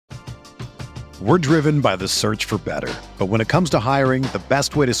We're driven by the search for better. But when it comes to hiring, the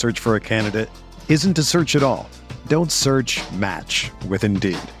best way to search for a candidate isn't to search at all. Don't search, match with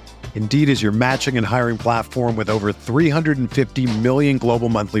Indeed. Indeed is your matching and hiring platform with over 350 million global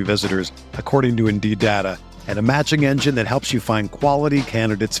monthly visitors, according to Indeed data, and a matching engine that helps you find quality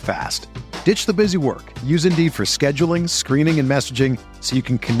candidates fast. Ditch the busy work. Use Indeed for scheduling, screening, and messaging so you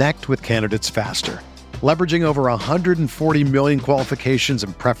can connect with candidates faster. Leveraging over 140 million qualifications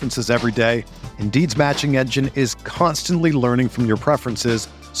and preferences every day, Indeed's matching engine is constantly learning from your preferences,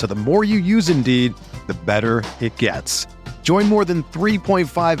 so the more you use Indeed, the better it gets. Join more than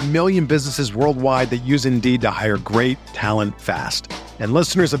 3.5 million businesses worldwide that use Indeed to hire great talent fast. And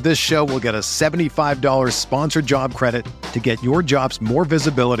listeners of this show will get a $75 sponsored job credit to get your jobs more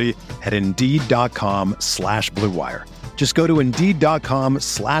visibility at Indeed.com/Blue Wire. Just go to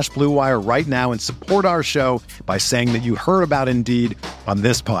Indeed.com/Blue Wire right now and support our show by saying that you heard about Indeed on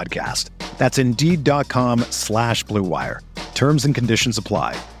this podcast. That's Indeed.com/Blue Wire. Terms and conditions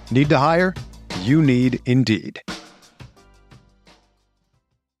apply. Need to hire? You need Indeed.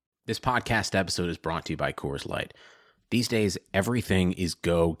 This podcast episode is brought to you by Coors Light. These days, everything is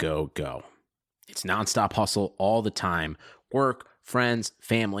go, go, go. It's nonstop hustle all the time. Work, friends,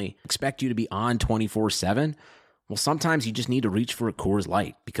 family, expect you to be on 24/7. Well, sometimes you just need to reach for a Coors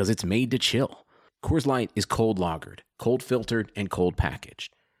Light because it's made to chill. Coors Light is cold lagered, cold filtered, and cold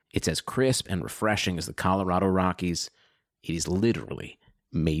packaged. It's as crisp and refreshing as the Colorado Rockies. It is literally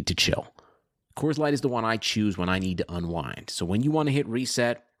made to chill. Coors Light is the one I choose when I need to unwind. So when you want to hit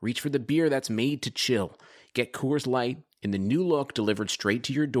reset, reach for the beer that's made to chill. Get Coors Light in the new look delivered straight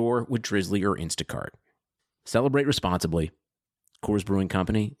to your door with Drizzly or Instacart. Celebrate responsibly. Coors Brewing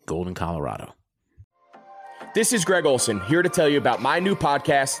Company, Golden, Colorado. This is Greg Olson, here to tell you about my new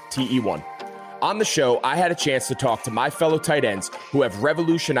podcast, TE1. On the show, I had a chance to talk to my fellow tight ends who have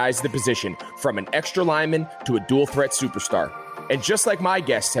revolutionized the position from an extra lineman to a dual threat superstar. And just like my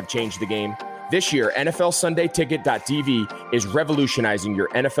guests have changed the game, this year, NFLSundayTicket.tv is revolutionizing your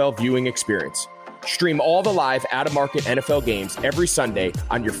NFL viewing experience. Stream all the live out-of-market NFL games every Sunday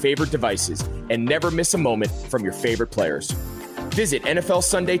on your favorite devices and never miss a moment from your favorite players. Visit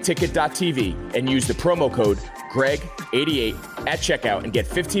NFLSundayTicket.tv and use the promo code GREG88 at checkout and get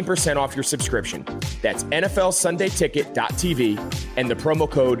 15% off your subscription. That's NFLSundayTicket.tv and the promo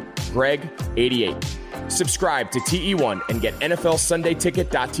code GREG88. Subscribe to TE1 and get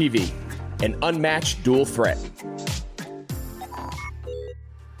NFLSundayTicket.tv. An unmatched dual threat.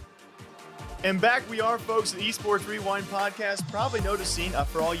 And back we are, folks, the Esports Rewind podcast. Probably noticing,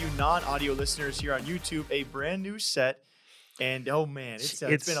 for all you non-audio listeners here on YouTube, a brand new set. And, oh, man,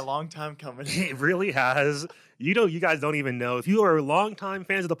 it's been a long time coming. It really has. You guys don't even know. If you are longtime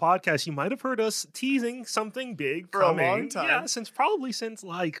fans of the podcast, you might have heard us teasing something big for coming. A long time. Yeah, since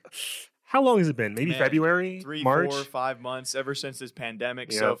like... How long has it been? Maybe February, 3, March? 4, 5 months, ever since this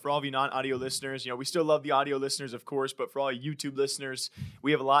pandemic. Yep. So for all of you non-audio listeners, we still love the audio listeners, of course, but for all you YouTube listeners,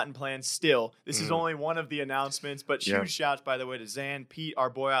 we have a lot in plan still. This is only one of the announcements, but huge shouts, by the way, to Zan, Pete, our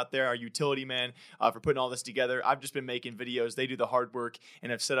boy out there, our utility man, for putting all this together. I've just been making videos. They do the hard work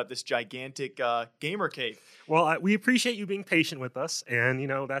and have set up this gigantic gamer cave. Well, we appreciate you being patient with us, and,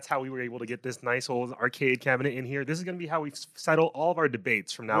 that's how we were able to get this nice old arcade cabinet in here. This is going to be how we settle all of our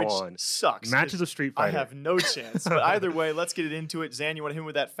debates from now on. Sucks. Matches of Street Fighter. I have no chance. But either way, let's get it into it. Zan, you want to hit him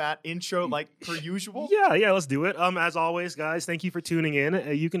with that fat intro like per usual? Yeah, let's do it. As always, guys, thank you for tuning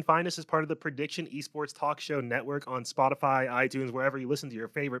in. You can find us as part of the Prediction Esports Talk Show Network on Spotify, iTunes, wherever you listen to your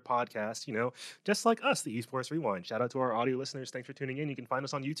favorite podcast, just like us, the Esports Rewind. Shout out to our audio listeners. Thanks for tuning in. You can find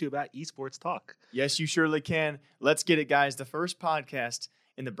us on YouTube at Esports Talk. Yes, you surely can. Let's get it, guys. The first podcast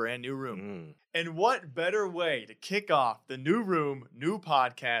in the brand new room. And what better way to kick off the new room, new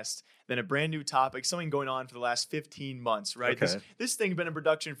podcast than a brand new topic, something going on for the last 15 months, right? Okay. This thing's been in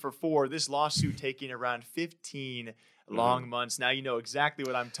production for 4, this lawsuit taking around 15 long months. Now you know exactly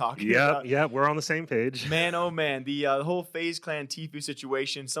what I'm talking about. Yeah, we're on the same page. Man, oh man, the whole Faze clan Tfue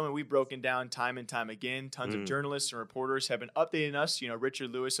situation, something we've broken down time and time again. Tons of journalists and reporters have been updating us.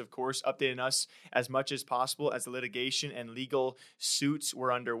 Richard Lewis, of course, updating us as much as possible as the litigation and legal suits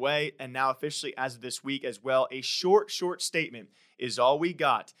were underway. And now officially as of this week as well, a short statement is all we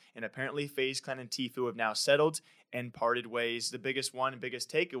got. And apparently Faze clan and Tfue have now settled and parted ways. The biggest one and biggest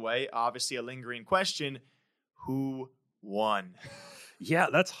takeaway, obviously a lingering question, who won? Yeah,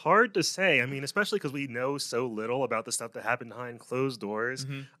 that's hard to say. I mean, especially because we know so little about the stuff that happened behind closed doors.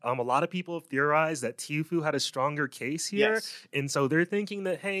 A lot of people have theorized that Tfue had a stronger case here. Yes. And so they're thinking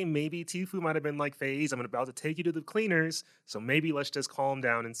that, hey, maybe Tfue might have been like, Faze, I'm about to take you to the cleaners. So maybe let's just calm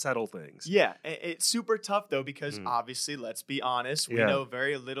down and settle things. Yeah, it's super tough, though, because obviously, let's be honest, we know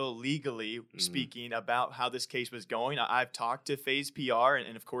very little legally speaking about how this case was going. I've talked to Faze PR,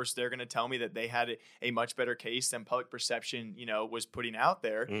 and of course, they're going to tell me that they had a much better case than public perception, was putting out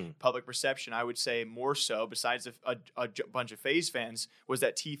there. Public perception, I would say more so, besides a bunch of Faze fans, was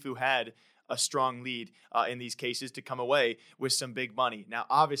that Tfue had a strong lead in these cases to come away with some big money. Now,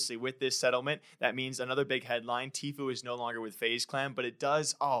 obviously, with this settlement, that means another big headline. Tfue is no longer with Faze Clan, but it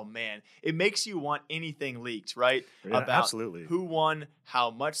does, it makes you want anything leaked, right? Yeah, about absolutely. Who won, how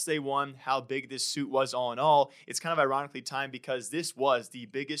much they won, how big this suit was all in all. It's kind of ironically timed because this was the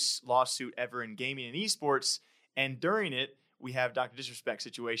biggest lawsuit ever in gaming and esports, and during it, we have Dr. Disrespect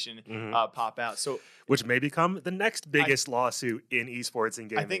situation pop out. So, which may become the next biggest lawsuit in esports and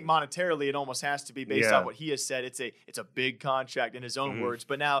gaming. I think monetarily it almost has to be based on what he has said. It's a big contract in his own words.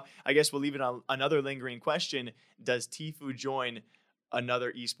 But now I guess we'll leave it on another lingering question. Does Tfue join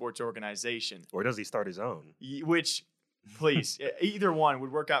another esports organization? Or does he start his own? Which... Please, either one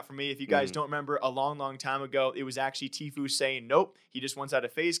would work out for me. If you guys don't remember, a long, long time ago, it was actually Tfue saying, nope, he just wants out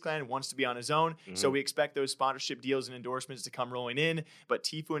of Faze Clan, wants to be on his own. So we expect those sponsorship deals and endorsements to come rolling in. But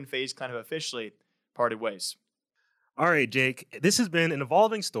Tfue and Faze Clan have officially parted ways. All right, Jake, this has been an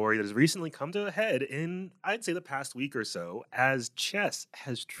evolving story that has recently come to a head in, I'd say, the past week or so, as chess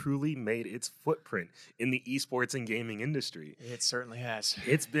has truly made its footprint in the esports and gaming industry. It certainly has.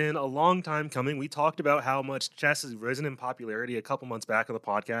 It's been a long time coming. We talked about how much chess has risen in popularity a couple months back on the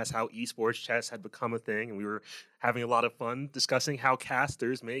podcast, how esports chess had become a thing, and we were having a lot of fun discussing how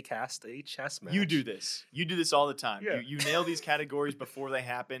casters may cast a chess match. You do this all the time. Yeah. You nail these categories before they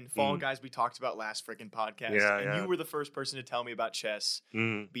happen. Fall Guys we talked about last freaking podcast. And you were the first person to tell me about chess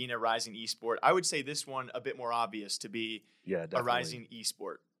being a rising esport. I would say this one a bit more obvious to be a rising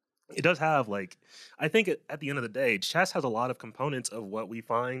esport. It does have, I think at the end of the day, chess has a lot of components of what we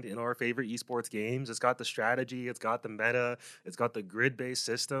find in our favorite esports games. It's got the strategy, it's got the meta, it's got the grid-based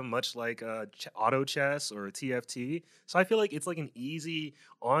system, much like auto chess or TFT. So I feel like it's like an easy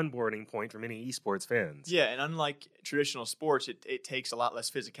onboarding point for many esports fans. Yeah, and unlike traditional sports, it takes a lot less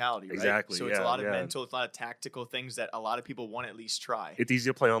physicality, right? Exactly. So it's a lot of mental, it's a lot of tactical things that a lot of people want to at least try. It's easy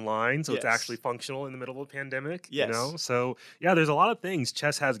to play online, so it's actually functional in the middle of a pandemic. Yes. So there's a lot of things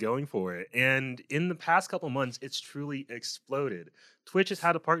chess has going for it. And in the past couple months, it's truly exploded. Twitch has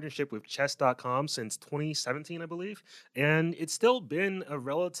had a partnership with chess.com since 2017, I believe. And it's still been a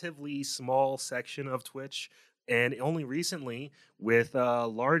relatively small section of Twitch. And only recently, with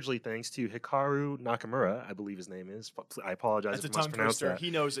largely thanks to Hikaru Nakamura, I believe his name is. I apologize if I mispronounced that. He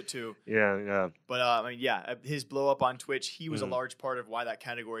knows it too. Yeah. But his blow up on Twitch, he was a large part of why that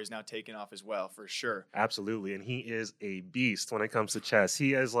category is now taken off as well, for sure. Absolutely, and he is a beast when it comes to chess.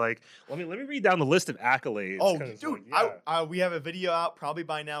 He is let me read down the list of accolades. Oh, dude, we have a video out probably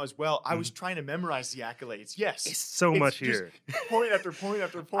by now as well. I was trying to memorize the accolades. Yes, it's so much here. Point after point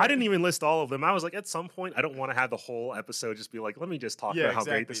after point. I didn't even list all of them. I was like, at some point, I don't want to have the whole episode just be like, let me just talk about how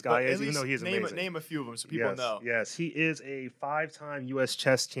great this guy is, even though he's amazing. Name a few of them so people know. Yes, he is a 5-time U.S.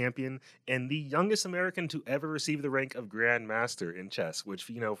 chess champion and the youngest American to ever receive the rank of Grandmaster in chess, which,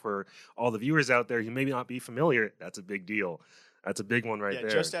 for all the viewers out there who may not be familiar, that's a big deal. That's a big one right there.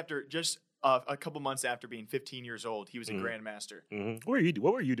 Just a couple months after being 15 years old, he was a Grandmaster.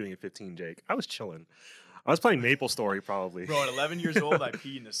 What were you doing at 15, Jake? I was chilling. I was playing MapleStory probably. Bro, at 11 years old, I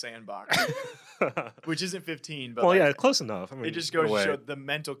peed in a sandbox, which isn't 15. But close enough. I mean, it just goes to show the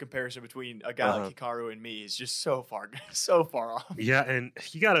mental comparison between a guy like Hikaru and me is just so far off. Yeah, and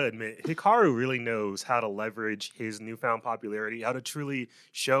you got to admit, Hikaru really knows how to leverage his newfound popularity, how to truly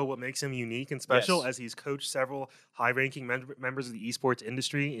show what makes him unique and special, as he's coached several high-ranking members of the esports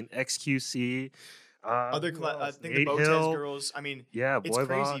industry in XQC. I think the Botez girls. I mean, it's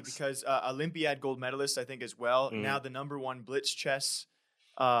crazy because Olympiad gold medalist, I think, as well. Now the #1 blitz chess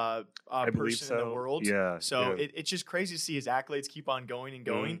person in the world. Yeah. So it's just crazy to see his accolades keep on going and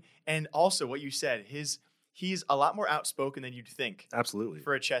going. And also what you said, he's a lot more outspoken than you'd think. Absolutely.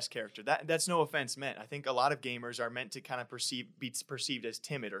 For a chess character. That's no offense meant. I think a lot of gamers are meant to kind of be perceived as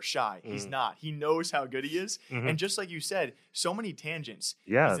timid or shy. He's not. He knows how good he is. And just like you said, so many tangents.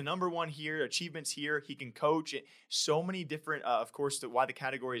 Yeah. He's the #1 here, achievements here. He can coach. So many different, of course, why the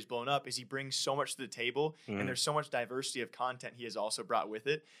category is blown up is he brings so much to the table. And there's so much diversity of content he has also brought with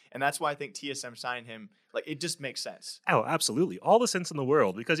it. And that's why I think TSM signed him. It just makes sense. Oh, absolutely. All the sense in the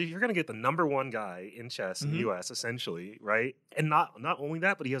world. Because if you're going to get the #1 guy in chess in the US, essentially, right? And not only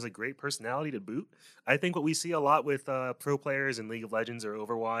that, but he has a great personality to boot. I think what we see a lot with pro players in League of Legends or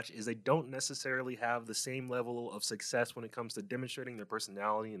Overwatch is they don't necessarily have the same level of success when it comes to demonstrating their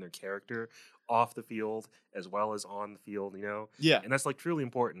personality and their character off the field as well as on the field, Yeah. And that's like truly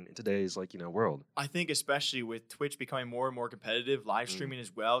important in today's world. I think especially with Twitch becoming more and more competitive, live streaming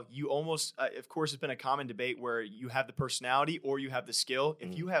as well, you almost, of course, it's been a common debate where you have the personality or you have the skill.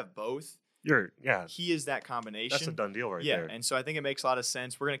 If you have both, he is that combination. That's a done deal right there. Yeah, and so I think it makes a lot of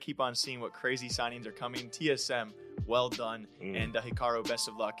sense. We're going to keep on seeing what crazy signings are coming. TSM, well done. And Hikaru, best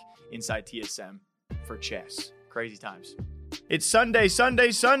of luck inside TSM for chess. Crazy times. It's Sunday,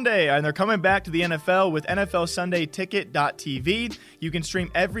 and they're coming back to the NFL with NFLSundayTicket.tv. You can stream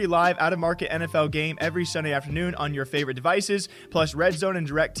every live out-of-market NFL game every Sunday afternoon on your favorite devices, plus Red Zone and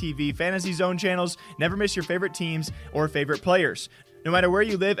DirecTV Fantasy Zone channels. Never miss your favorite teams or favorite players. No matter where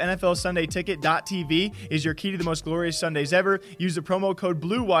you live, NFLSundayTicket.tv is your key to the most glorious Sundays ever. Use the promo code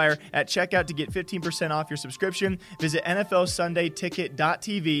BLUEWIRE at checkout to get 15% off your subscription. Visit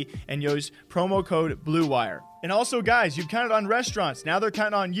NFLSundayTicket.tv and use promo code BLUEWIRE. And also, guys, you've counted on restaurants. Now they're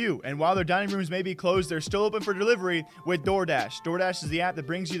counting on you. And while their dining rooms may be closed, they're still open for delivery with DoorDash. DoorDash is the app that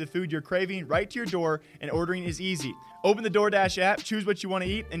brings you the food you're craving right to your door, and ordering is easy. Open the DoorDash app, choose what you want to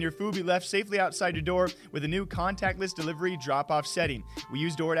eat, and your food will be left safely outside your door with a new contactless delivery drop-off setting. We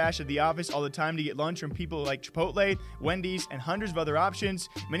use DoorDash at the office all the time to get lunch from people like Chipotle, Wendy's, and hundreds of other options.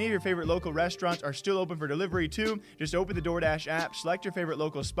 Many of your favorite local restaurants are still open for delivery too. Just open the DoorDash app, select your favorite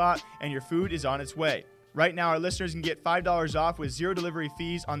local spot, and your food is on its way. Right now, our listeners can get $5 off with zero delivery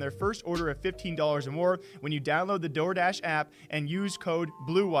fees on their first order of $15 or more when you download the DoorDash app and use code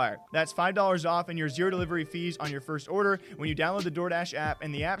BLUEWIRE. That's $5 off and your zero delivery fees on your first order when you download the DoorDash app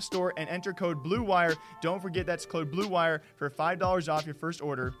in the App Store and enter code BLUEWIRE. Don't forget that's code BLUEWIRE for $5 off your first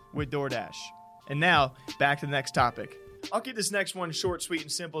order with DoorDash. And now, back to the next topic. I'll keep this next one short, sweet,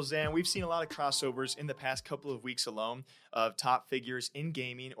 and simple, Zan. We've seen a lot of crossovers in the past couple of weeks alone of top figures in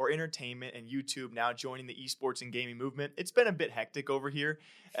gaming or entertainment and YouTube now joining the esports and gaming movement. It's been a bit hectic over here,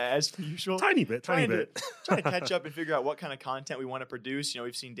 as usual. Tiny bit. Trying to catch up and figure out what kind of content we want to produce.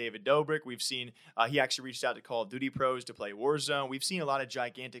 We've seen David Dobrik. We've seen he actually reached out to Call of Duty pros to play Warzone. We've seen a lot of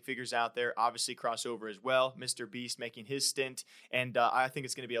gigantic figures out there, obviously crossover as well. Mr. Beast making his stint, and I think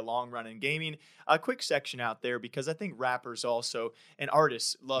it's going to be a long run in gaming. A quick section out there because I think rappers also and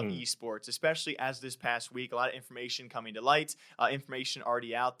artists love esports, especially as this past week, a lot of information coming to light, information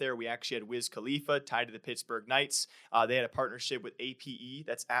already out there. We actually had Wiz Khalifa tied to the Pittsburgh Knights. They had a partnership with APE,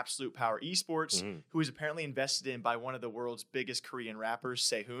 that's Absolute Power Esports, who is apparently invested in by one of the world's biggest Korean rappers,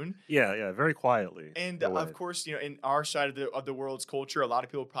 Sehun. Yeah, very quietly. And of course, in our side of the world's culture, a lot of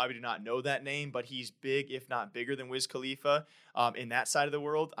people probably do not know that name, but he's big, if not bigger than Wiz Khalifa. In that side of the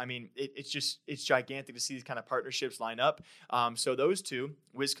world, I mean, it's gigantic to see these kind of partnerships line up. So those two,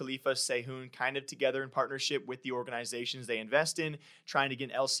 Wiz Khalifa, Sehun, kind of together in partnership with the organizations they invest in, trying to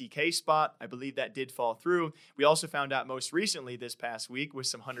get an LCK spot. I believe that did fall through. We also found out most recently this past week with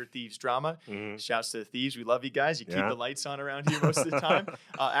some 100 Thieves drama. Shouts to the Thieves. We love you guys. You keep the lights on around here most of the time.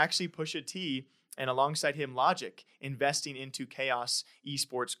 Actually, Pusha T and alongside him, Logic, investing into Chaos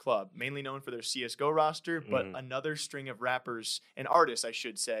Esports Club, mainly known for their CSGO roster, but another string of rappers and artists, I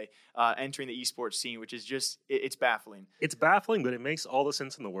should say, entering the esports scene, which is just, it's baffling. It's baffling, but it makes all the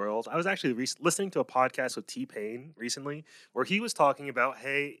sense in the world. I was actually listening to a podcast with T-Pain recently where he was talking about,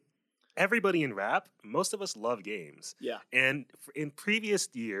 hey, everybody in rap, most of us love games. Yeah. And in previous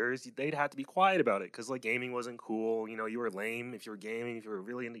years, they'd have to be quiet about it because gaming wasn't cool. You were lame if you were gaming, if you were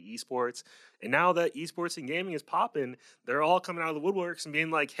really into esports. And now that esports and gaming is popping, they're all coming out of the woodworks and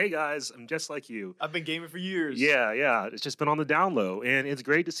being like, hey guys, I'm just like you. I've been gaming for years. Yeah. It's just been on the down low. And it's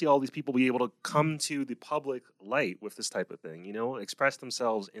great to see all these people be able to come to the public light with this type of thing, express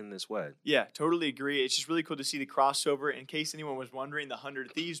themselves in this way. Yeah, totally agree. It's just really cool to see the crossover. In case anyone was wondering, the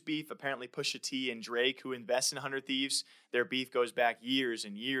 100 Thieves beef, apparently Pusha T and Drake, who invest in 100 Thieves, their beef goes back years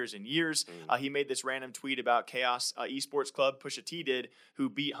and years and years. He made this random tweet about Chaos Esports Club, Pusha T did, who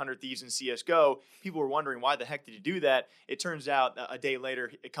beat 100 Thieves in CSGO. People were wondering, why the heck did he do that? It turns out a day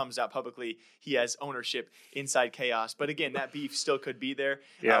later, it comes out publicly, he has ownership inside Chaos. But again, that beef still could be there.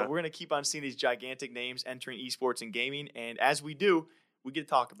 Yeah. We're going to keep on seeing these gigantic names entering esports and gaming. And as we do, we get to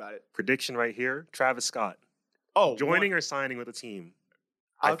talk about it. Prediction right here, Travis Scott. Joining or signing with a team?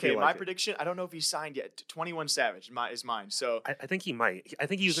 Okay, my prediction, I don't know if he's signed yet. 21 Savage is mine. So I think he might. I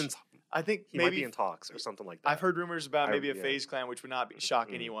think he was in. I think he maybe might be in talks or something like that. I've heard rumors about maybe a Faze clan, which would not shock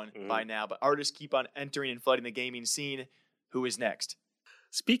anyone by now. But artists keep on entering and flooding the gaming scene. Who is next?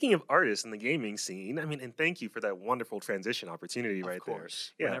 Speaking of artists in the gaming scene, I mean, and thank you for that wonderful transition opportunity Of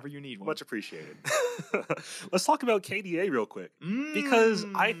course. there. Whenever you need one. Much appreciated. Let's talk about KDA real quick. Because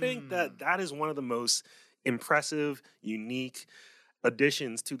I think that is one of the most impressive, unique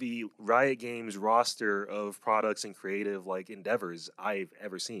additions to the Riot Games roster of products and creative endeavors I've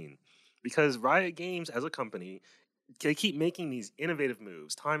ever seen. Because Riot Games as a company, they keep making these innovative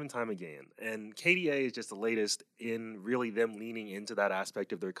moves time and time again. And KDA is just the latest in really them leaning into that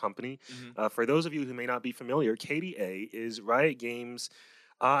aspect of their company. For those of you who may not be familiar, KDA is Riot Games.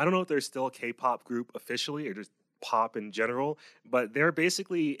 I don't know if they're still a K-pop group officially or just pop in general, but they're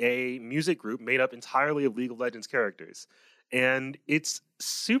basically a music group made up entirely of League of Legends characters. And it's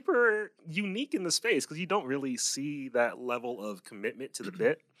super unique in the space because you don't really see that level of commitment to the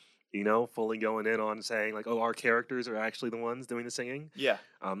bit. Fully going in on saying our characters are actually the ones doing the singing. Yeah.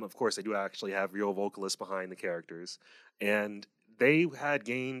 Of course, they do actually have real vocalists behind the characters. And they had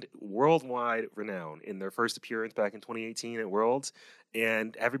gained worldwide renown in their first appearance back in 2018 at Worlds.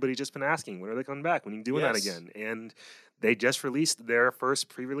 And everybody's just been asking, when are they coming back? When are you doing that again? And they just released their first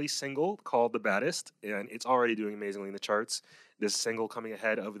pre-release single called The Baddest. And it's already doing amazingly in the charts. This single coming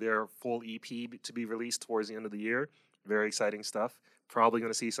ahead of their full EP to be released towards the end of the year. Very exciting stuff. Probably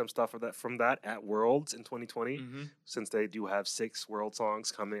going to see some stuff from that at Worlds in 2020, since they do have 6 World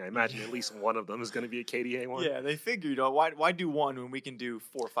songs coming. I imagine at least one of them is going to be a KDA one. Yeah, they figure, why do one when we can do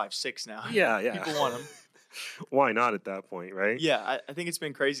 4, 5, 6 now? Yeah. People want them. Why not at that point, right? Yeah, I think it's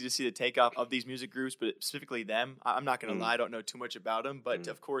been crazy to see the takeoff of these music groups, but specifically them. I'm not going to lie, I don't know too much about them, but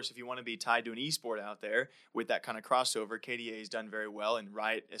of course, if you want to be tied to an esport out there with that kind of crossover, KDA has done very well, and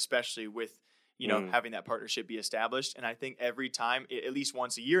Riot, especially with having that partnership be established. And I think every time, at least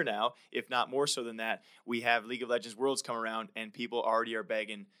once a year now, if not more so than that, we have League of Legends Worlds come around and people already are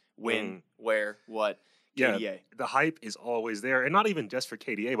begging when, where, what, KDA. Yeah, the hype is always there. And not even just for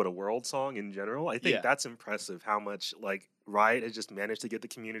KDA, but a World song in general. I think that's impressive how much Riot has just managed to get the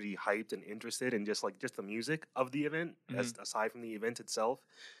community hyped and interested in just the music of the event, aside from the event itself.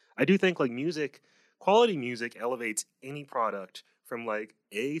 I do think quality music elevates any product from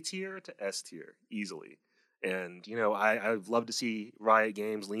A tier to S tier easily. And, I'd love to see Riot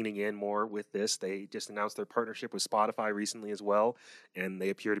Games leaning in more with this. They just announced their partnership with Spotify recently as well, and they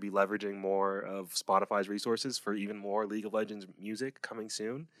appear to be leveraging more of Spotify's resources for even more League of Legends music coming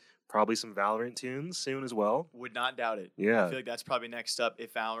soon. Probably some Valorant tunes soon as well. Would not doubt it. Yeah. I feel like that's probably next up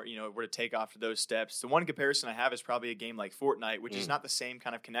if Valorant, were to take off to those steps. The one comparison I have is probably a game like Fortnite, which is not the same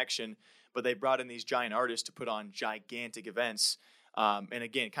kind of connection, but they brought in these giant artists to put on gigantic events. And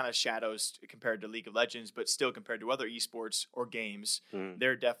again, kind of shadows compared to League of Legends, but still compared to other esports or games,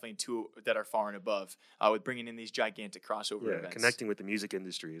 they're definitely two that are far and above with bringing in these gigantic crossover events. Connecting with the music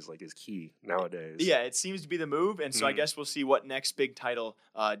industry is key nowadays. Yeah, it seems to be the move, and so I guess we'll see what next big title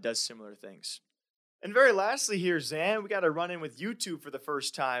does similar things. And very lastly here, Zan, we got to run in with YouTube for the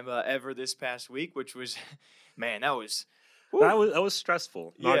first time ever this past week, which was, man, that was... That was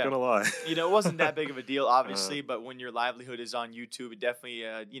stressful, not gonna lie. It wasn't that big of a deal, obviously, but when your livelihood is on YouTube, it definitely,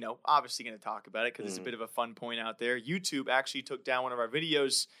 obviously going to talk about it because it's a bit of a fun point out there. YouTube actually took down one of our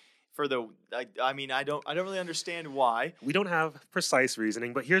videos for the, I don't really understand why. We don't have precise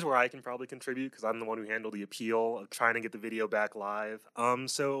reasoning, but here's where I can probably contribute because I'm the one who handled the appeal of trying to get the video back live.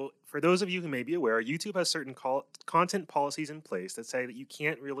 So for those of you who may be aware, YouTube has certain content policies in place that say that you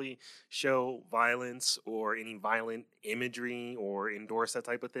can't really show violence or any violent imagery or endorse that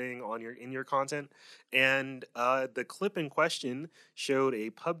type of thing in your content. And the clip in question showed a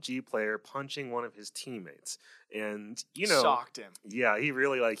PUBG player punching one of his teammates. And, socked him. Yeah, he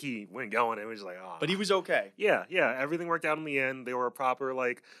really, he went going and was But he was okay. Yeah, everything worked out in the end. There were proper,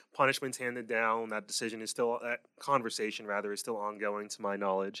 punishments handed down. That conversation is still ongoing to my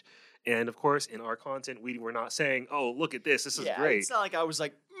knowledge. And, of course, in our content, we were not saying, oh, look at this is great. It's not like I was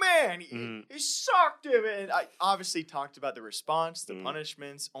like, man, he socked him. And I obviously talked about the response, the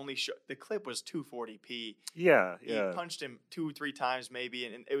punishments. The clip was 240p. Yeah. He punched him 2-3 times maybe,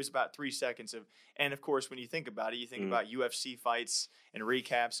 and it was about 3 seconds of. And of course, when you think about it, you think about UFC fights and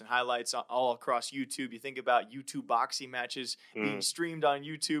recaps and highlights all across YouTube. You think about YouTube boxing matches being streamed on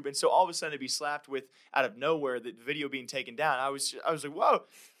YouTube, and so all of a sudden to be slapped with out of nowhere the video being taken down. I was like, whoa,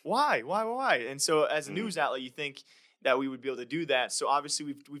 why? And so as a news outlet, you think that we would be able to do that. So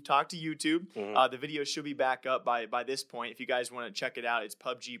obviously we've talked to YouTube. The video should be back up by this point. If you guys want to check it out, it's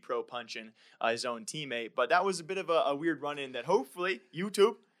PUBG Pro punching his own teammate. But that was a bit of a weird run-in that hopefully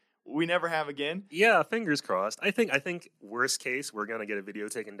YouTube we never have again. Yeah, fingers crossed. I think worst case we're gonna get a video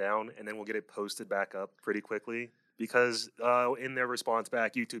taken down and then we'll get it posted back up pretty quickly. Because in their response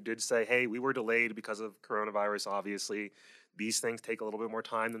back, YouTube did say, hey, we were delayed because of coronavirus, obviously. these things take a little bit more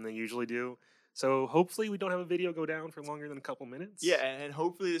time than they usually do. So hopefully we don't have a video go down for longer than a couple minutes. Yeah, and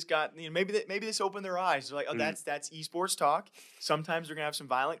hopefully this got, maybe this opened their eyes. They're like, oh, that's esports talk. Sometimes we're gonna have some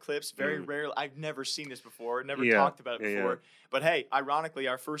violent clips. Very rarely. I've never seen this before. Never talked about it before. But hey, ironically,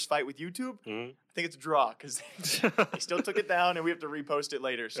 our first fight with YouTube, I think it's a draw because they still took it down, and we have to repost it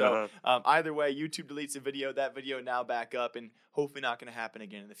later. So either way, YouTube deletes the video. That video now back up, and hopefully not going to happen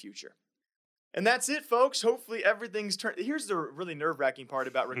again in the future. And that's it, folks. Hopefully everything's turned. Here's the really nerve-wracking part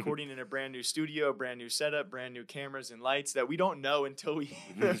about recording in a brand new studio, brand new setup, brand new cameras and lights that we don't know until we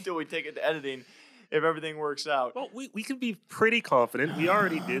take it to editing if everything works out. Well, we can be pretty confident. We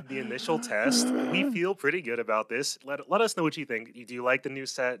already did the initial test. We feel pretty good about this. Let us know what you think. Do you like the new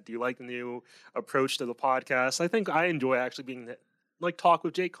set? Do you like the new approach to the podcast? I think I enjoy actually being talk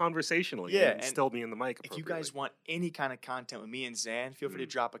with Jake conversationally and still be in the mic. If you guys want any kind of content with me and Zan, feel free to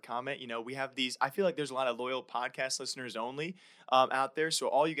drop a comment. We have these, I feel like there's a lot of loyal podcast listeners only out there. So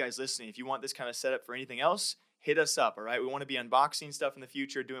all you guys listening, if you want this kind of setup for anything else, hit us up, all right? We want to be unboxing stuff in the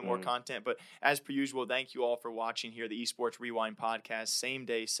future, doing more content. But as per usual, thank you all for watching here, the Esports Rewind podcast, same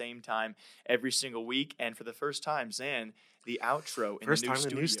day, same time, every single week. And for the first time, Zan, the outro in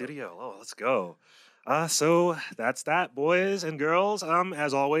the new studio. Oh, let's go. So that's that, boys and girls.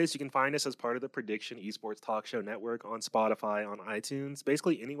 As always, you can find us as part of the Prediction Esports Talk Show Network on Spotify, on iTunes,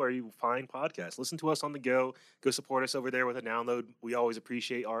 basically anywhere you find podcasts. Listen to us on the go. Go support us over there with a download. We always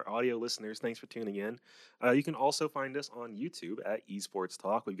appreciate our audio listeners. Thanks for tuning in. You can also find us on YouTube at Esports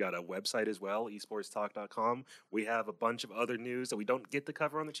Talk. We've got a website as well, esportstalk.com. We have a bunch of other news that we don't get to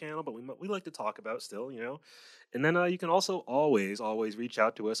cover on the channel, but we like to talk about still, And then you can also always reach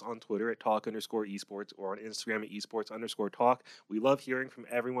out to us on Twitter at talk_esports or on Instagram at esports_talk. We love hearing from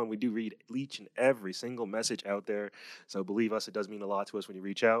everyone. We do read each and every single message out there. So believe us, it does mean a lot to us when you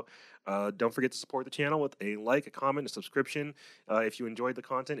reach out. Don't forget to support the channel with a like, a comment, a subscription. If you enjoyed the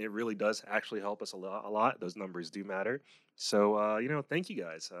content, it really does actually help us a lot. Those numbers do matter. So, thank you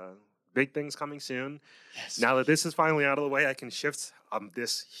guys. Big things coming soon. Yes. Now that this is finally out of the way, I can shift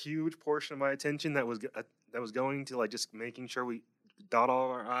this huge portion of my attention that was going to just making sure we dot all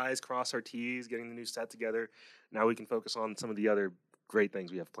our I's, cross our T's, getting the new set together. Now we can focus on some of the other great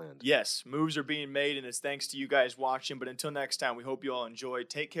things we have planned. Yes, moves are being made, and it's thanks to you guys watching. But until next time, we hope you all enjoy.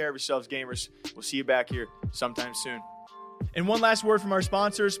 Take care of yourselves, gamers. We'll see you back here sometime soon. And one last word from our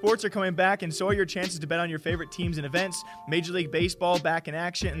sponsors. Sports are coming back, and so are your chances to bet on your favorite teams and events. Major League Baseball back in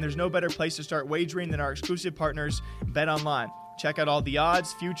action, and there's no better place to start wagering than our exclusive partners, BetOnline. Check out all the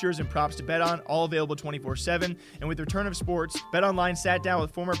odds, futures, and props to bet on, all available 24/7. And with the return of sports, BetOnline sat down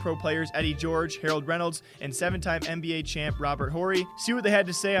with former pro players Eddie George, Harold Reynolds, and 7-time NBA champ Robert Horry. See what they had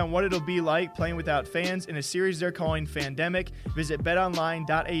to say on what it'll be like playing without fans in a series they're calling Fandemic. Visit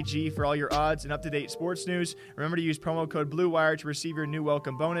betonline.ag for all your odds and up-to-date sports news. Remember to use promo code BlueWire to receive your new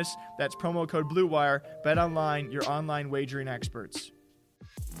welcome bonus. That's promo code BlueWire. BetOnline, your online wagering experts.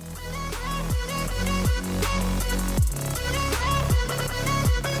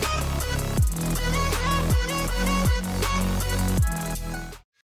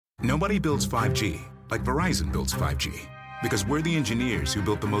 Nobody builds 5G like Verizon builds 5G, because we're the engineers who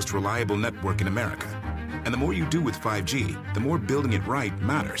built the most reliable network in America. And the more you do with 5G, the more building it right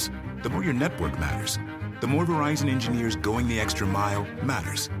matters. The more your network matters. The more Verizon engineers going the extra mile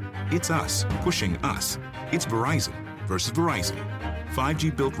matters. It's us pushing us. It's Verizon versus Verizon.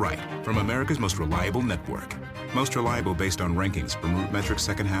 5G built right from America's most reliable network. Most reliable based on rankings from RootMetrics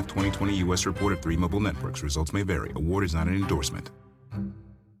second half 2020 U.S. report of 3 mobile networks. Results may vary. Award is not an endorsement.